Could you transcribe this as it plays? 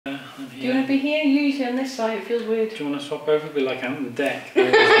Do you want to be here? Usually on this side it feels weird. Do you want to swap over? We're like out on the deck.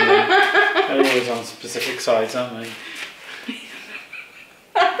 They're always on specific sides, aren't they? Are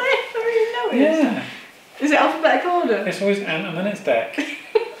they? I don't even noticed. Yeah. Is it alphabetical order? It's always ant and then it's deck.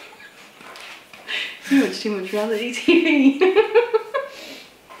 Too much reality TV.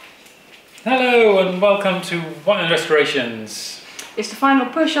 Hello and welcome to Whiteland Restorations. It's the final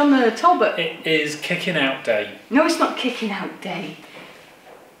push on the Talbot. It is kicking out day. No, it's not kicking out day.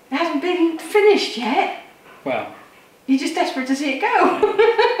 It hasn't been finished yet. Well, you're just desperate to see it go.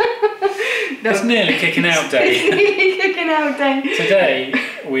 No. It's nearly kicking out day. It's nearly kicking out day. Today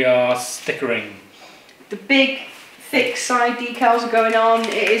we are stickering. The big, thick side decals are going on.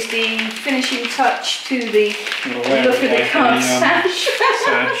 It is the finishing touch to the look at the card sash.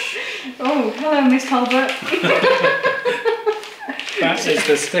 Oh, hello, Miss Talbot. That is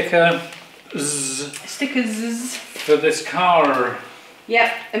the stickers for this car.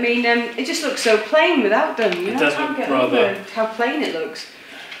 Yep, I mean, it just looks so plain without them. You know, I can't get over how plain it looks.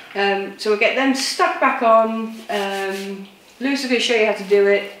 So we'll get them stuck back on. Lewis is going to show you how to do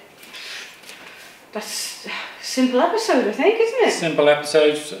it. That's a simple episode, I think, isn't it? Simple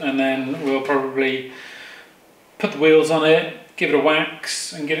episode, and then we'll probably put the wheels on it, give it a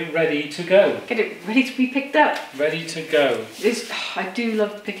wax, and get it ready to go. Get it ready to be picked up. Ready to go. I do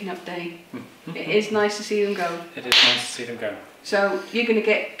love picking up day. It is nice to see them go. It is nice to see them go. So you're going to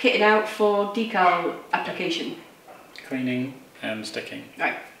get kitted out for decal application. Cleaning and sticking.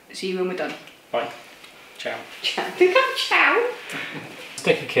 Right, see you when we're done. Bye. Ciao. Ciao. Ciao.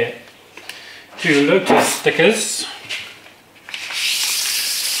 Sticker kit. 2 Lotus stickers.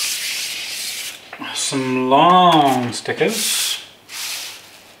 Some long stickers.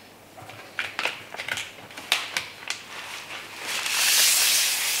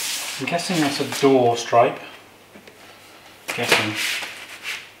 I'm guessing that's a door stripe. Guessing.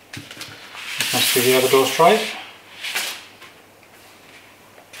 This must be the other door stripe.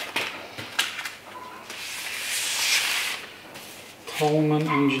 Coleman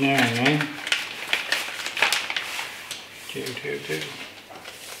Engineering, eh? Do.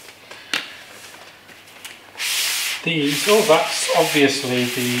 These, oh, that's obviously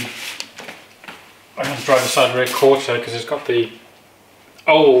the, I have to drive the side rear quarter because it's got the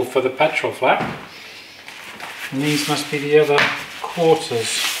oval for the petrol flap. And these must be the other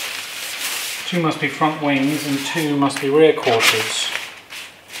quarters. 2 must be front wings and 2 must be rear quarters.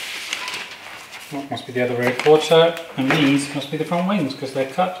 That must be the other rear quarter, and these must be the front wings because they're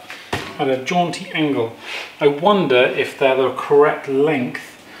cut at a jaunty angle. I wonder if they're the correct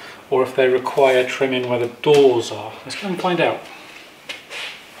length or if they require trimming where the doors are. Let's go and find out.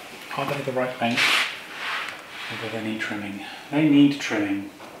 Are they the right length or do they need trimming? They need trimming.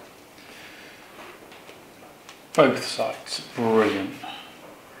 Both sides. Brilliant.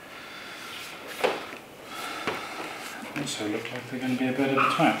 Also look like they're going to be a bit of a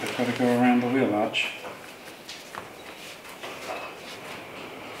twat. They've got to go around the wheel arch.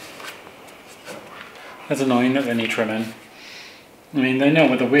 That's annoying that they need trimming. I mean, they know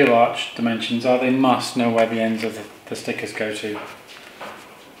what the wheel arch dimensions are. They must know where the ends of the stickers go to.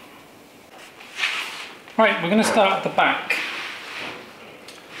 Right, we're going to start at the back.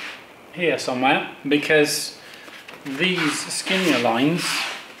 Here somewhere, because these skinnier lines,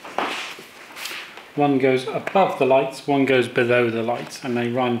 one goes above the lights, one goes below the lights, and they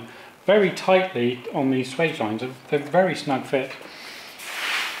run very tightly on these swage lines. They're very snug fit.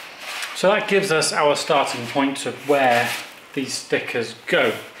 So that gives us our starting point of where these stickers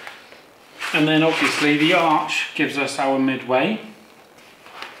go. And then obviously the arch gives us our midway.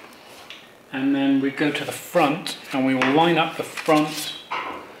 And then we go to the front and we will line up the front,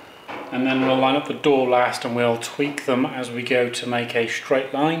 and then we'll line up the door last, and we'll tweak them as we go to make a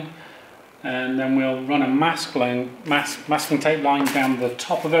straight line. And then we'll run a masking tape line down the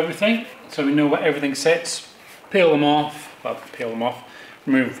top of everything so we know where everything sits. Peel them off,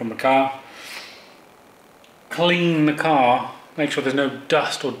 remove them from the car, clean the car, make sure there's no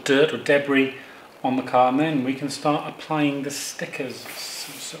dust or dirt or debris on the car, and then we can start applying the stickers.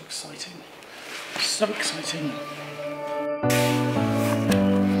 So exciting. So exciting.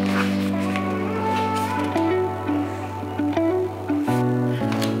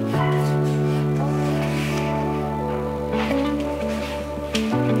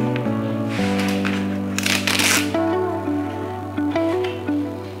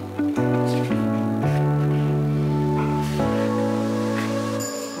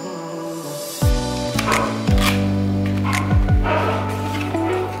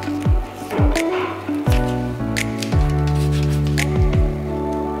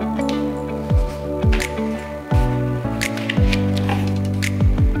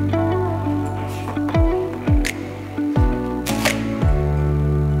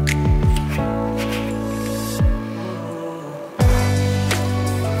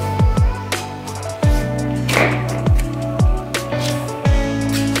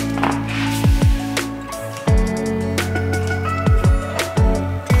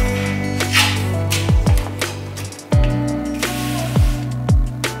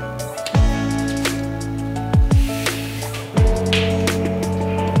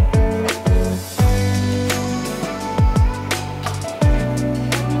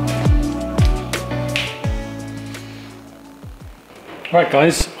 Right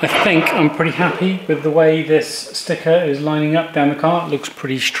guys, I think I'm pretty happy with the way this sticker is lining up down the car. It looks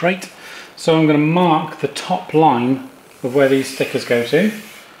pretty straight. So I'm going to mark the top line of where these stickers go to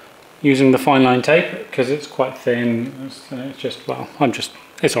using the fine line tape because it's quite thin. It's just, well,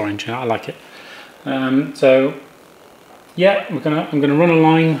 it's orange, I like it. So yeah, I'm gonna run a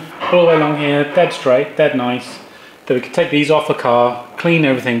line all the way along here, dead straight, dead nice. Then we can take these off the car, clean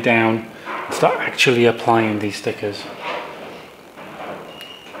everything down, and start actually applying these stickers.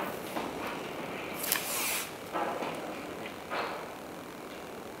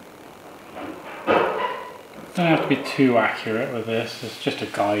 Don't have to be too accurate with this, it's just a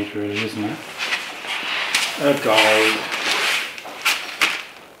guide really, isn't it? A guide.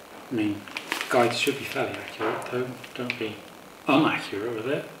 I mean, guides should be fairly accurate though, don't be inaccurate with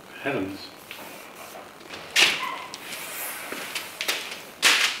it, heavens.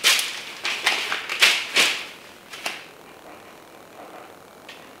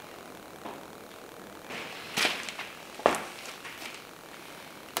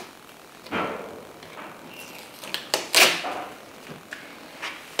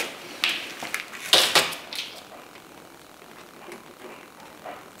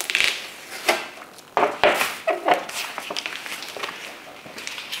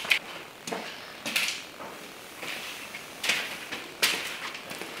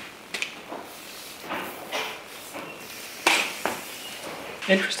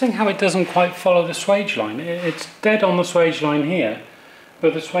 Interesting how it doesn't quite follow the swage line. It's dead on the swage line here,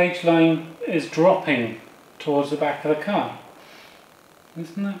 but the swage line is dropping towards the back of the car.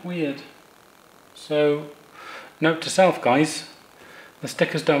 Isn't that weird? So, note to self guys, the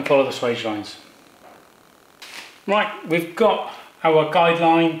stickers don't follow the swage lines. Right, we've got our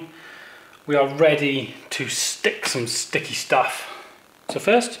guideline. We are ready to stick some sticky stuff. So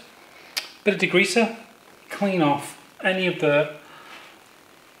first, bit of degreaser, clean off any of the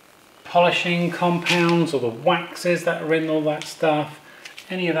polishing compounds or the waxes that are in all that stuff.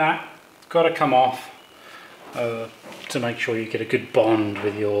 Any of that got to come off to make sure you get a good bond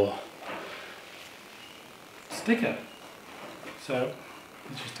with your sticker. So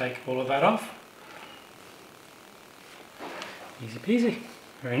let's just take all of that off. Easy peasy,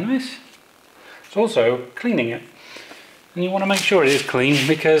 very nice. It's also cleaning it, and you want to make sure it is clean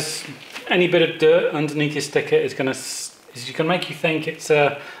because any bit of dirt underneath your sticker is going to make you think it's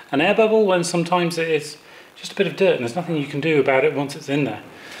an air bubble when sometimes it is just a bit of dirt and there's nothing you can do about it once it's in there.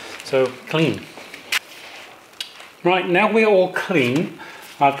 So clean. Right, now we're all clean.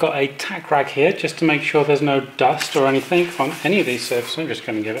 I've got a tack rag here just to make sure there's no dust or anything on any of these surfaces. I'm just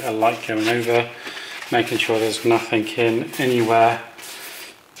going to give it a light going over, making sure there's nothing in anywhere.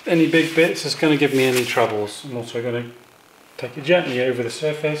 Any big bits is going to give me any troubles. I'm also going to take it gently over the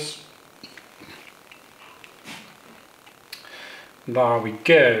surface. There we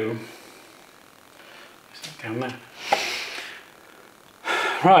go. Down there.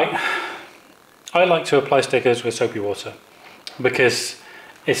 Right, I like to apply stickers with soapy water because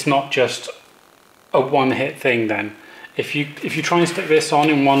it's not just a one-hit thing. Then, if you try and stick this on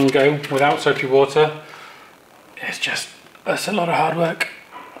in one go without soapy water, it's a lot of hard work.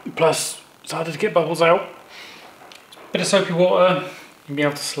 Plus, it's harder to get bubbles out. Bit of soapy water, you'll be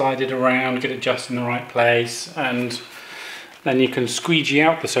able to slide it around, get it just in the right place, and then you can squeegee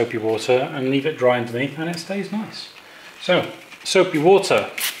out the soapy water and leave it dry underneath and it stays nice. So, soapy water.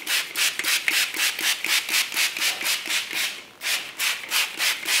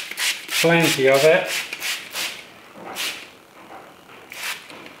 Plenty of it.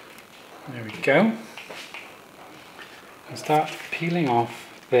 There we go. And start peeling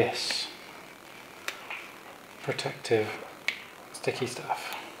off this protective sticky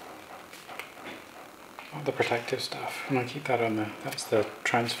stuff. Not the protective stuff. I'm going to keep that on there. That's the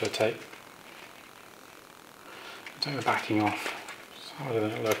transfer tape. Take the backing off. It's harder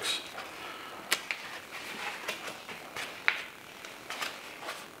than it looks.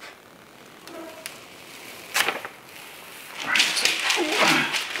 Right.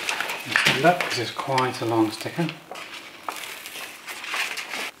 Let's stand up because it's quite a long sticker.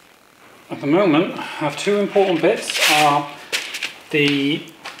 At the moment, our two important bits are the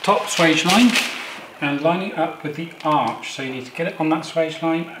top swage line and line it up with the arch. So you need to get it on that swage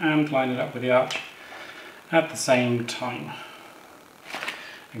line and line it up with the arch at the same time.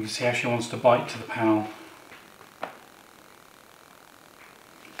 You can see how she wants to bite to the panel.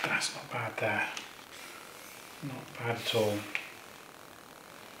 That's not bad there. Not bad at all.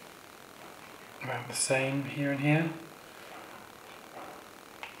 About the same here and here.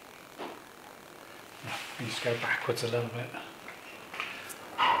 You just go backwards a little bit.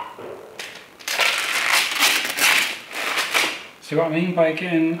 See what I mean by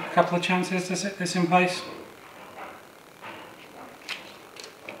getting a couple of chances to set this in place?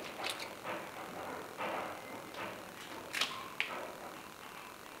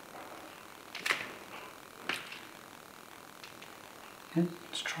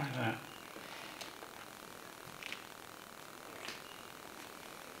 Let's try that.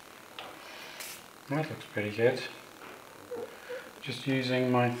 That looks pretty good. Just using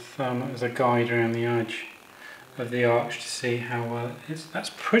my thumb as a guide around the edge of the arch to see how well it is. That's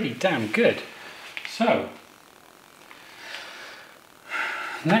pretty damn good. So,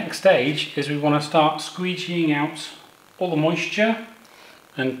 next stage is we want to start squeegeeing out all the moisture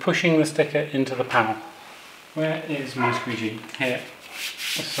and pushing the sticker into the panel. Where is my squeegee? Here.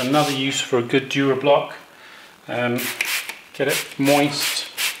 This is another use for a good DuraBlock. Get it moist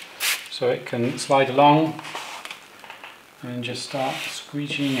so it can slide along and just start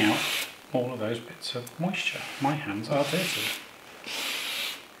squeegeeing out all of those bits of moisture. My hands are dirty.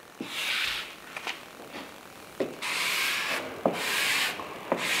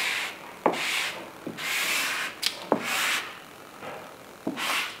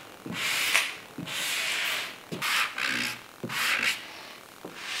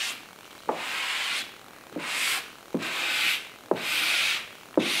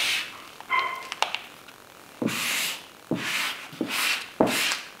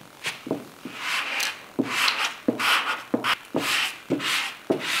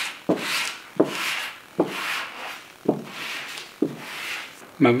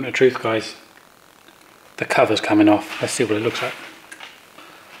 Moment of truth, guys. The cover's coming off. Let's see what it looks like.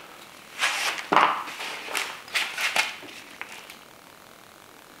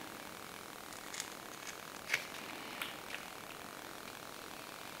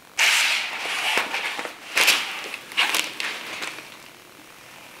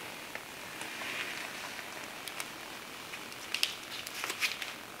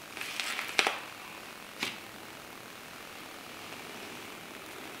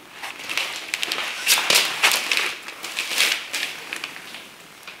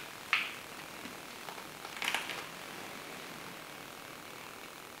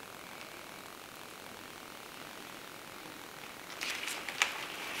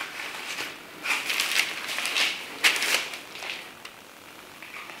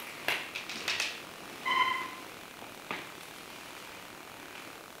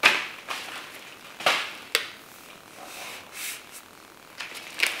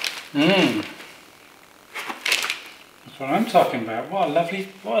 That's what I'm talking about. What a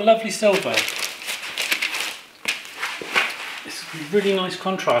lovely silver. It's a really nice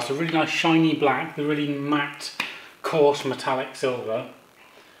contrast, a really nice shiny black, the really matte, coarse metallic silver.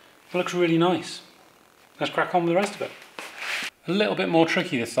 It looks really nice. Let's crack on with the rest of it. A little bit more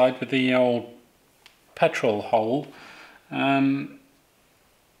tricky this side with the old petrol hole. Getting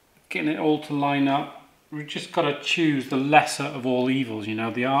it all to line up. We've just got to choose the lesser of all evils, you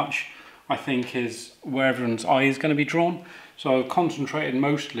know. The arch, I think, is where everyone's eye is going to be drawn. So I've concentrated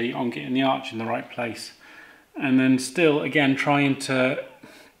mostly on getting the arch in the right place. And then still, again, trying to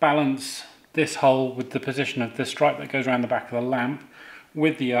balance this hole with the position of the stripe that goes around the back of the lamp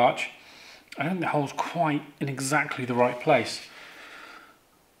with the arch. I don't think the hole's quite in exactly the right place.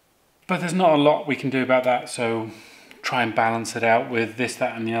 But there's not a lot we can do about that, so try and balance it out with this,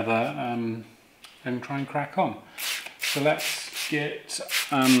 that and the other. And try and crack on. So let's get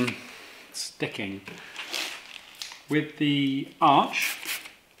sticking. With the arch,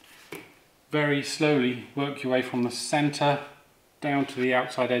 very slowly work your way from the centre down to the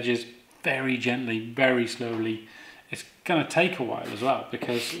outside edges, very gently, very slowly. It's going to take a while as well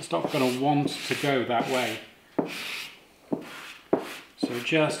because it's not going to want to go that way. So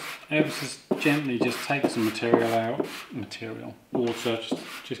just ever so gently just take some material out, water,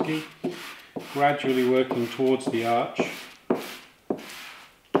 just keep gradually working towards the arch.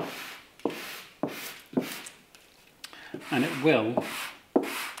 And it will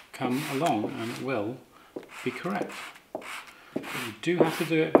come along and it will be correct. But you do have to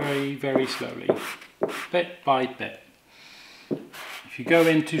do it very, very slowly, bit by bit. If you go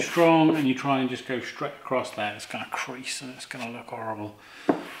in too strong and you try and just go straight across there, it's going to crease and it's going to look horrible.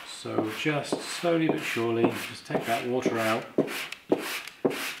 So just slowly but surely, just take that water out.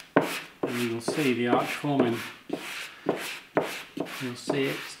 And you will see the arch forming. You'll see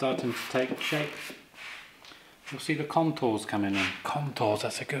it starting to take shape. You'll see the contours coming in. Contours,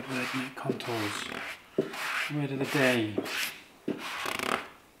 that's a good word, isn't it? Contours. Word of the day.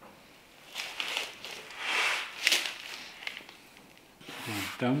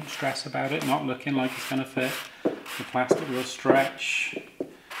 Don't stress about it not looking like it's going to fit. The plastic will stretch.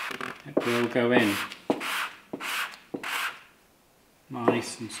 It will go in.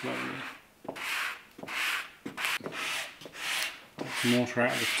 nice and slowly. Take some water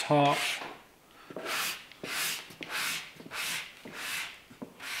out of the top.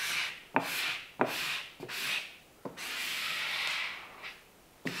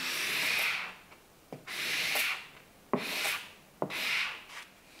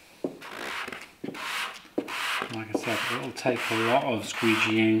 Like I said, it'll take a lot of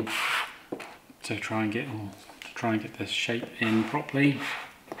squeegeeing to try and get this shape in properly.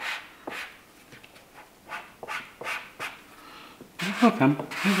 Here they come,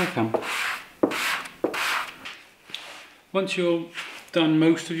 here they come. Once you're done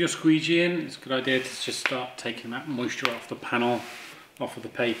most of your squeegeeing, it's a good idea to just start taking that moisture off the panel, off of the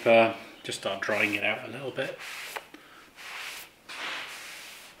paper, just start drying it out a little bit.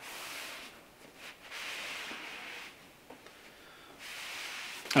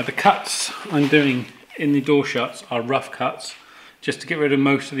 The cuts I'm doing in the door shuts are rough cuts, just to get rid of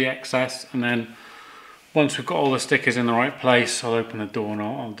most of the excess, and then once we've got all the stickers in the right place, I'll open the door and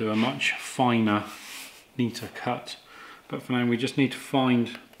I'll do a much finer, neater cut. But for now we just need to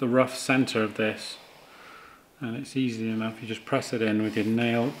find the rough centre of this, and it's easy enough. You just press it in with your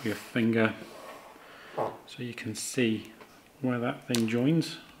nail or your finger so you can see where that thing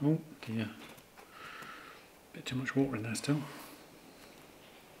joins. Oh dear, a bit too much water in there still.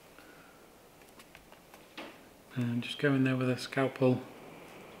 And just go in there with a scalpel.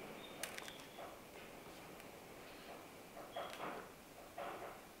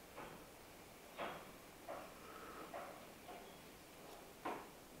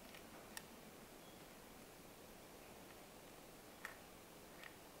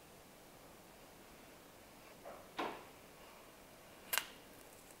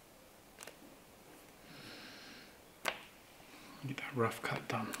 Get that rough cut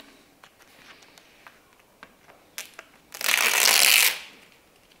done.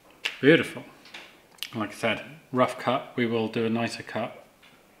 Beautiful. Like I said, rough cut. We will do a nicer cut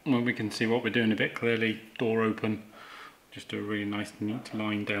when we can see what we're doing a bit clearly. Door open. Just do a really nice neat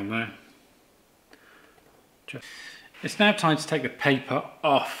line down there. It's now time to take the paper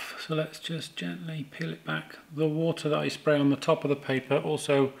off. So let's just gently peel it back. The water that I spray on the top of the paper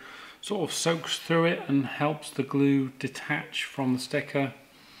also sort of soaks through it and helps the glue detach from the sticker.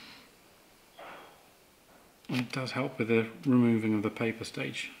 And it does help with the removing of the paper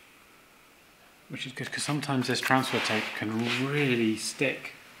stage, which is good because sometimes this transfer tape can really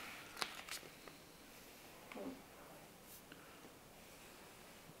stick.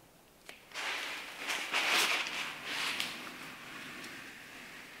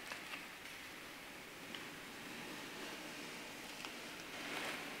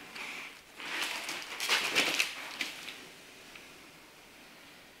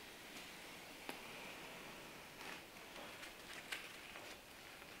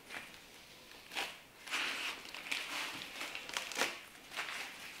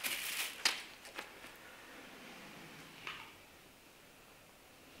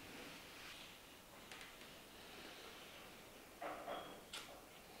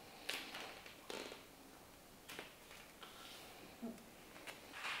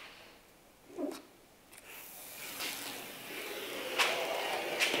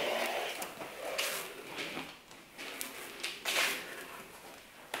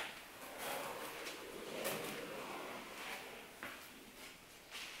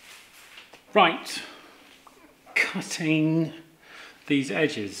 Right, cutting these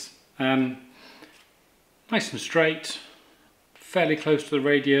edges. Nice and straight, fairly close to the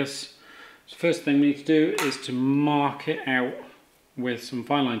radius. So first thing we need to do is to mark it out with some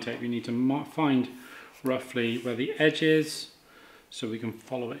fine line tape. You need to find roughly where the edge is so we can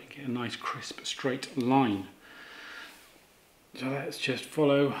follow it and get a nice crisp straight line. So let's just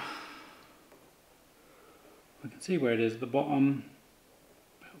follow. We can see where it is at the bottom,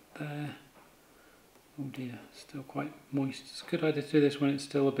 about there. Oh dear, still quite moist. It's a good idea to do this when it's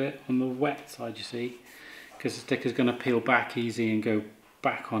still a bit on the wet side, you see, because the sticker's going to peel back easy and go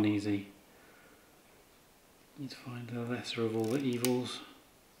back on easy. Need to find the lesser of all the evils.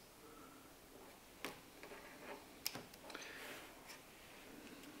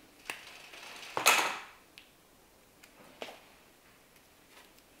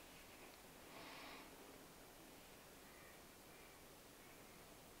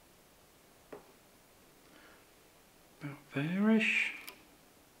 There-ish.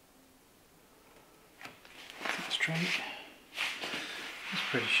 Is that straight? That's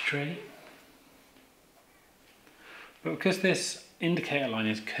pretty straight. But because this indicator line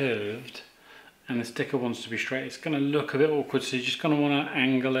is curved and the sticker wants to be straight, it's going to look a bit awkward, so you're just going to want to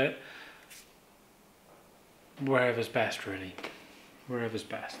angle it wherever's best, really. wherever's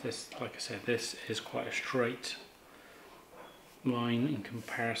best. This, like I said, this is quite a straight line in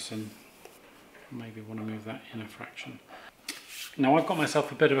comparison. Maybe want to move that in a fraction. Now I've got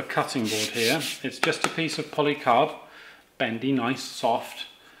myself a bit of a cutting board here. It's just a piece of polycarb, bendy, nice, soft,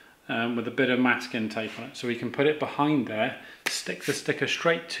 with a bit of masking tape on it. So we can put it behind there, stick the sticker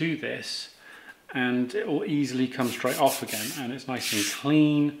straight to this, and it will easily come straight off again. And it's nice and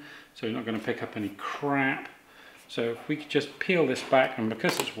clean, so you're not going to pick up any crap. So if we could just peel this back, and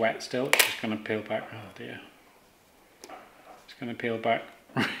because it's wet still, it's just going to peel back. Oh dear. It's going to peel back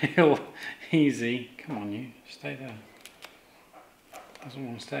real easy. Come on, you, stay there. Doesn't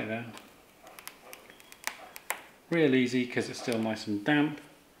want to stay there. Real easy because it's still nice and damp.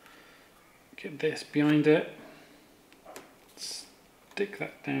 Get this behind it. Stick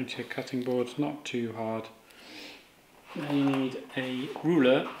that down to your cutting board, it's not too hard. Then you need a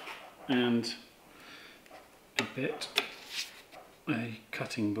ruler and a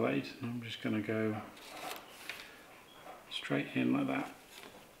cutting blade. And I'm just going to go straight in like that.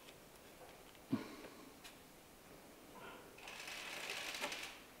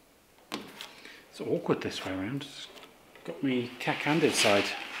 It's awkward this way around. It's got me cack-handed side.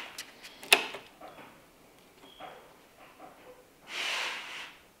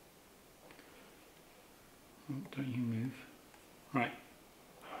 Oh, don't you move. Right.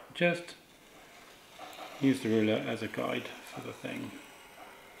 Just use the ruler as a guide for the thing.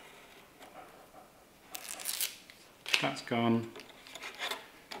 That's gone.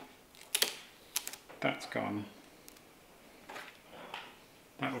 That's gone.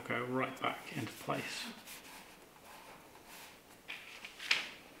 That will go right back into place.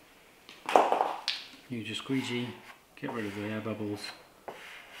 Use your squeegee, get rid of the air bubbles.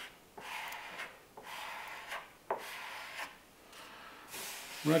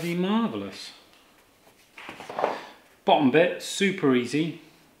 Bloody marvellous. Bottom bit, super easy.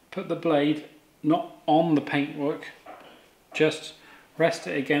 Put the blade not on the paintwork, just rest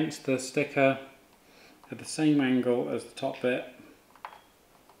it against the sticker at the same angle as the top bit.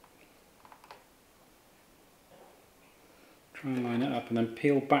 Try and line it up and then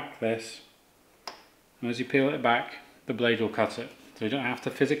peel back this, and as you peel it back the blade will cut it, so you don't have to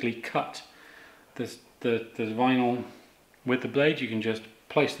physically cut this, the vinyl with the blade. You can just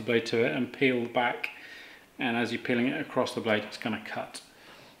place the blade to it and peel back, and as you're peeling it across the blade it's going to cut.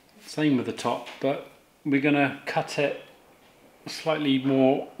 Same with the top, but we're going to cut it slightly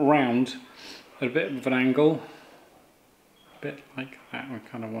more round at a bit of an angle, a bit like that. We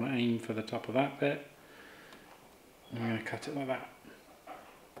kind of want to aim for the top of that bit. I'm going to cut it like that.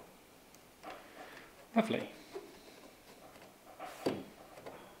 Lovely.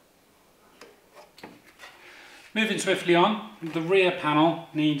 Moving swiftly on, the rear panel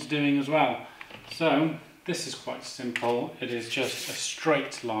needs doing as well. So this is quite simple. It is just a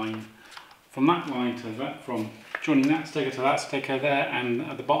straight line from that line to that, from joining that sticker to that sticker there and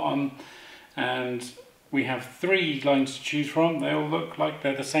at the bottom. And we have 3 lines to choose from. They all look like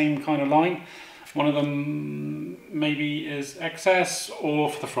they're the same kind of line. One of them maybe is excess or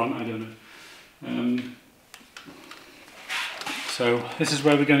for the front, I don't know. So this is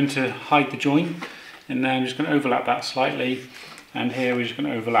where we're going to hide the join, and then I'm just going to overlap that slightly, and here we're just going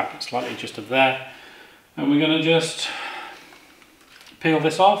to overlap it slightly just of there, and we're going to just peel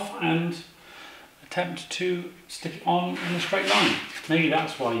this off and attempt to stick it on in a straight line. Maybe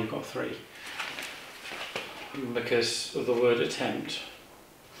that's why you've got 3, because of the word attempt.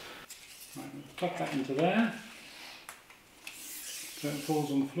 Right, plug that into there, so it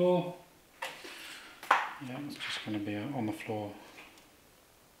falls on the floor. Yeah, it's just going to be on the floor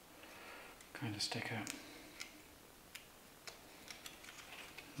kind of sticker.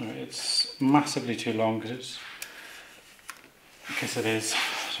 No, it's massively too long because it is.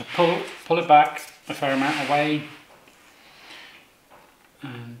 So pull it back a fair amount away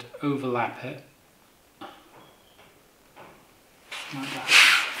and overlap it like that.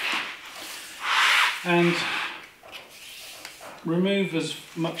 And remove as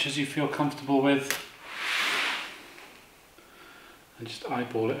much as you feel comfortable with, and just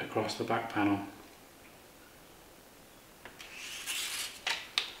eyeball it across the back panel.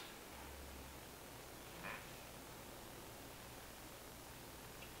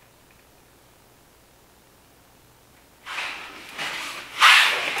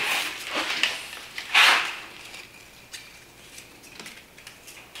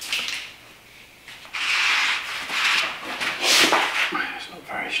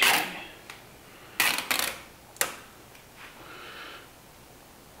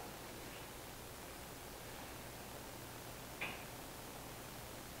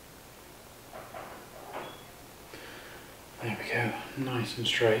 There we go. nice and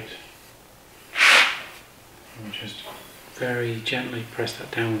straight. And just very gently press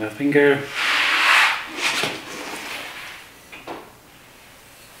that down with our finger.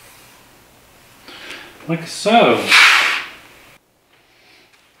 Like so.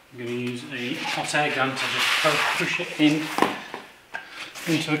 I'm going to use a hot air gun to just push it in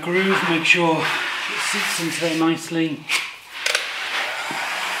into the groove, make sure it sits into there nicely.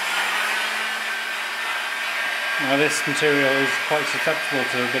 Now this material is quite susceptible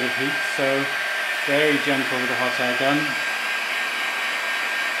to a bit of heat, so very gentle with the hot air gun.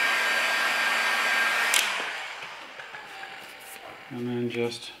 And then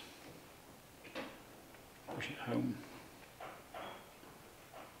just push it home.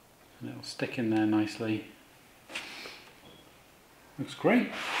 And it'll stick in there nicely. Looks great,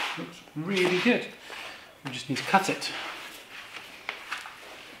 looks really good. We just need to cut it.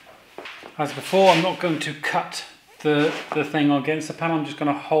 As before, I'm not going to cut the thing against the panel, I'm just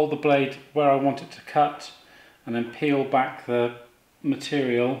going to hold the blade where I want it to cut and then peel back the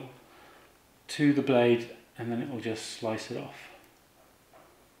material to the blade and then it will just slice it off.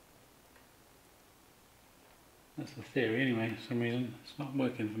 That's the theory anyway, for some reason. It's not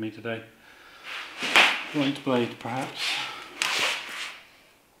working for me today. Joint blade perhaps.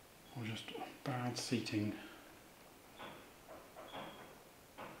 Or just bad seating.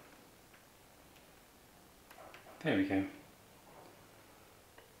 There we go.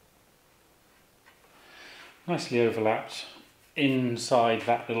 Nicely overlapped inside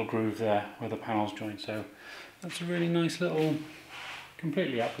that little groove there where the panels join. So that's a really nice little,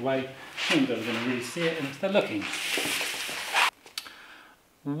 completely out the way. Nobody's going to really see it unless they're looking.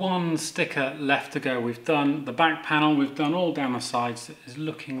 One sticker left to go. We've done the back panel, we've done all down the sides. It is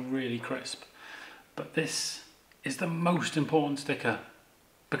looking really crisp. But this is the most important sticker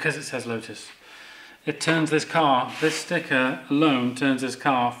because it says Lotus. It turns this car, this sticker alone turns this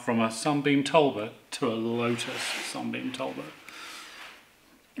car from a Sunbeam Talbot to a Lotus Sunbeam Talbot.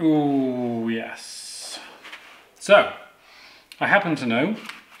 Ooh, yes. So, I happen to know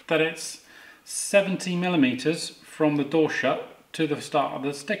that it's 70mm from the door shut to the start of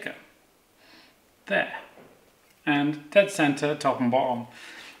the sticker. There. And dead centre, top and bottom.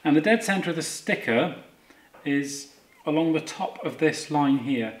 And the dead centre of the sticker is along the top of this line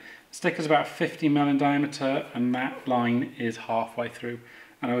here. The sticker's about 50mm in diameter and that line is halfway through.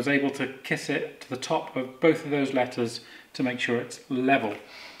 And I was able to kiss it to the top of both of those letters to make sure it's level.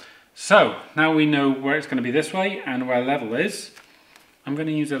 So, now we know where it's going to be this way and where level is. I'm going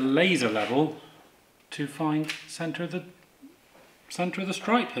to use a laser level to find centre of the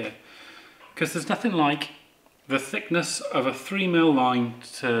stripe here. Because there's nothing like the thickness of a 3mm line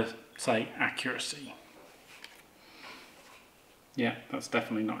to say accuracy. Yeah, that's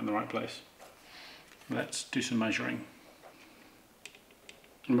definitely not in the right place. Let's do some measuring.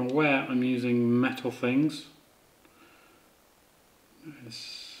 I'm aware I'm using metal things.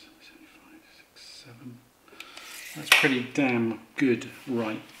 There's 5, 6, 7. That's pretty damn good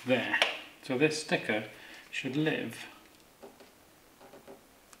right there. So this sticker should live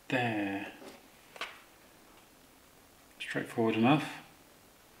there. Straightforward enough.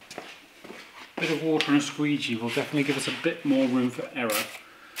 A bit of water and a squeegee will definitely give us a bit more room for error.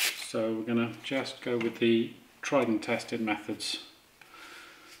 So we're going to just go with the tried and tested methods.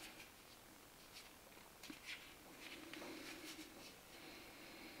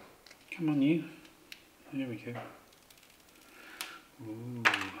 Come on you. There we go. Ooh,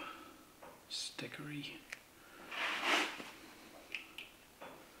 stickery.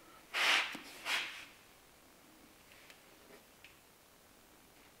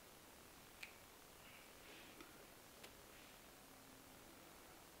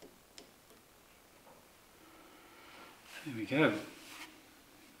 There we go.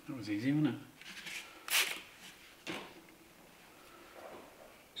 That was easy, wasn't it?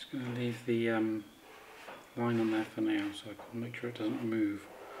 Just going to leave the line on there for now so I can make sure it doesn't move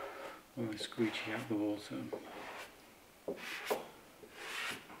while I squeegee out the water.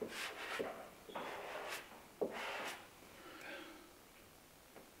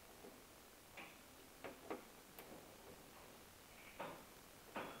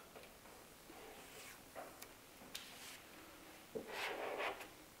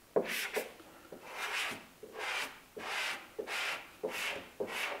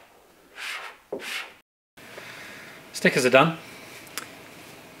 Stickers are done.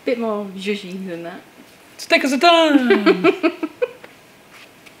 Bit more zhuzhy than that. Stickers are done! I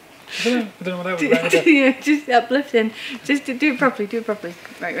don't know what that was about. Yeah, just uplifting. Just do it properly, do it properly.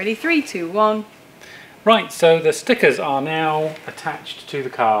 Right, ready? 3, 2, 1. Right, so the stickers are now attached to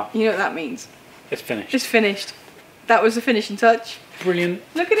the car. You know what that means? It's finished. It's finished. that was the finishing touch. Brilliant.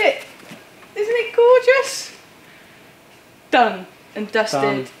 Look at it. Isn't it gorgeous? Done and dusted.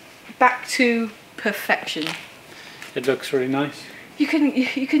 Done. Back to perfection. It looks really nice. You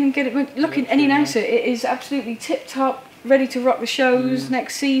couldn't get it looking any nicer. It is absolutely tip top, ready to rock the shows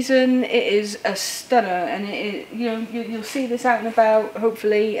next season. It is a stunner, and you'll see this out and about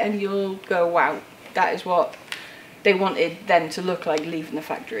hopefully, and you'll go, wow, that is what they wanted them to look like leaving the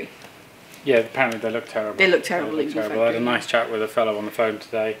factory. Yeah, apparently they look terrible. They look terrible leaving the factory. I had a nice chat with a fellow on the phone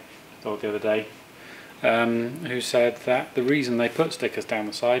today, or the other day, who said that the reason they put stickers down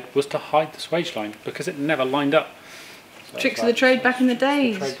the side was to hide the swage line because it never lined up. So tricks of the trade back in the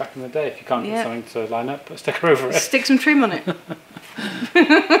days. Trade back in the day. If you can't get something to line up, put a sticker over it. Stick some trim on it.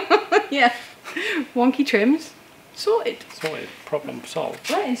 Yeah. Wonky trims. Sorted. Sorted. Problem solved.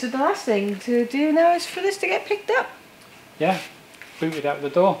 Right, so the last thing to do now is for this to get picked up. Yeah. Boot it out the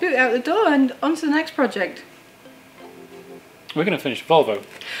door. Boot it out the door and on to the next project. We're going to finish the Volvo.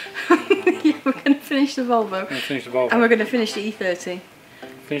 Yeah, we're going to finish the Volvo. We're going to finish the Volvo. And we're going to finish the E30.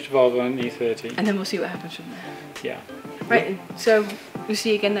 Finish the Volvo and E30. And then we'll see what happens from there. Yeah. Right, so we'll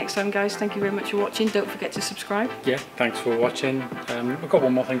see you again next time, guys. Thank you very much for watching. Don't forget to subscribe. Yeah, thanks for watching. We've got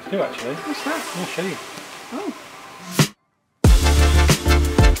one more thing to do actually. What's that? I'll show you.